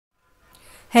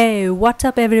Hey, what's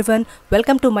up everyone?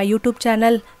 Welcome to my YouTube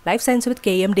channel Life Science with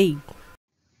KMD.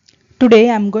 Today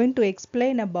I'm going to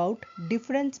explain about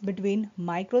difference between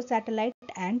microsatellite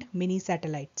and mini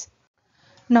satellites.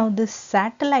 Now this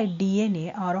satellite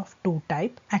DNA are of two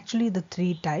type, actually the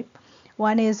three type.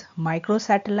 One is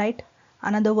microsatellite,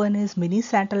 another one is mini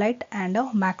satellite and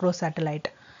a macrosatellite.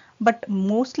 But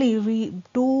mostly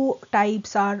two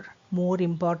types are more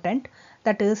important,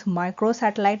 that is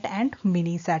microsatellite and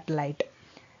mini satellite.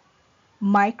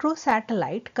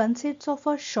 Microsatellite consists of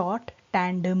a short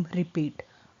tandem repeat,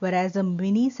 whereas a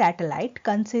mini satellite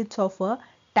consists of a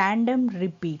tandem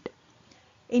repeat.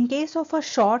 In case of a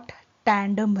short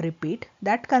tandem repeat,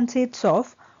 that consists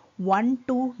of 1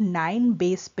 to 9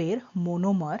 base pair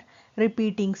monomer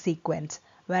repeating sequence,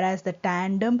 whereas the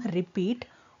tandem repeat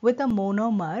with a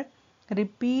monomer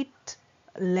repeats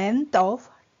length of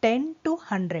 10 to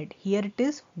 100. Here it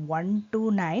is 1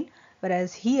 to 9,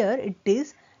 whereas here it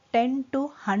is 10 to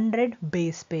 100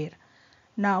 base pair.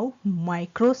 Now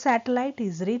microsatellite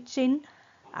is rich in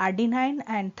adenine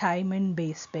and thymine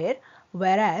base pair,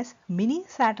 whereas mini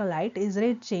satellite is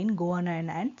rich in guanine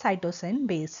and cytosine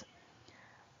base.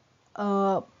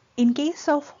 In case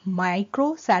of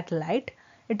microsatellite,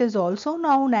 it is also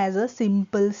known as a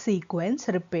simple sequence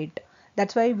repeat.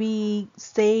 That's why we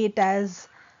say it as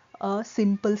a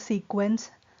simple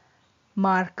sequence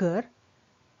marker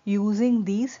using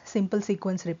these simple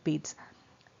sequence repeats.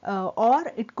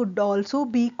 Or it could also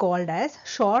be called as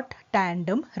short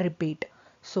tandem repeat.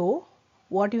 So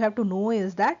what you have to know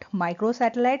is that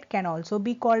microsatellite can also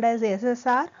be called as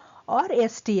SSR or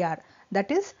STR,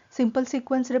 that is simple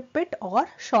sequence repeat or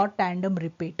short tandem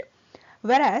repeat,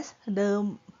 whereas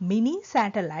the mini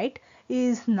satellite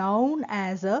is known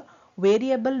as a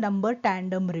variable number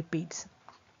tandem repeats.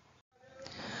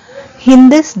 In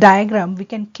this diagram, we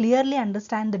can clearly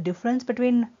understand the difference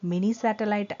between mini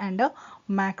satellite and a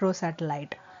macro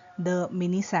satellite. The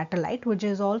mini satellite, which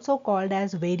is also called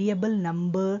as variable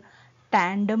number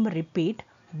tandem repeat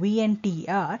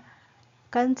VNTR,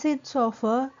 consists of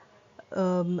a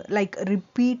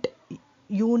repeat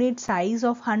unit size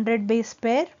of 100 base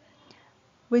pair,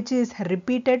 which is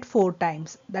repeated 4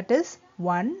 times, that is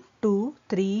 1, 2,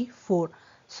 3, 4.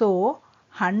 So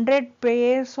 100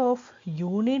 pairs of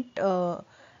unit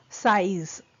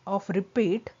size of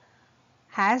repeat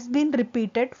has been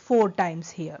repeated 4 times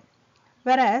here.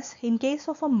 Whereas in case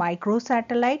of a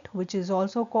microsatellite, which is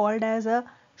also called as a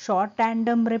short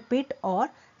tandem repeat or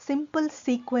simple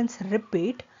sequence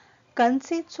repeat,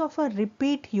 consists of a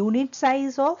repeat unit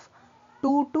size of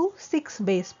 2 to 6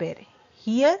 base pair.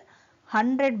 Here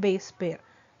 100 base pair.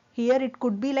 Here it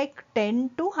could be like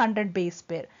 10 to 100 base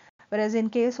pair. Whereas in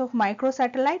case of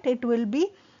microsatellite, it will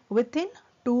be within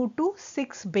 2 to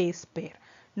 6 base pair.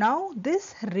 Now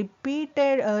this repeat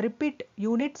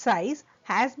unit size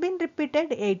has been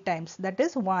repeated 8 times, that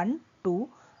is 1, 2,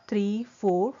 3,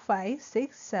 4, 5,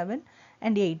 6, 7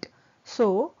 and 8.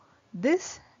 So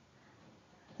this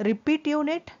repeat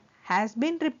unit has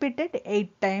been repeated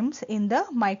 8 times in the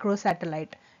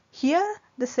microsatellite. Here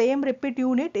the same repeat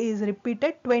unit is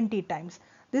repeated 20 times.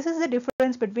 This is the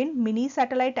difference between mini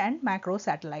satellite and macro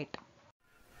satellite.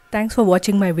 Thanks for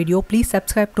watching my video. Please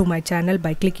subscribe to my channel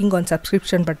by clicking on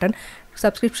subscription button.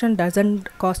 Subscription doesn't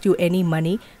cost you any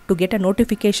money. To get a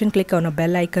notification, click on a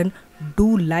bell icon.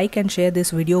 Do like and share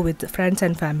this video with friends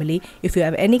and family. If you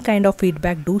have any kind of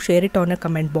feedback, do share it on a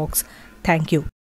comment box. Thank you.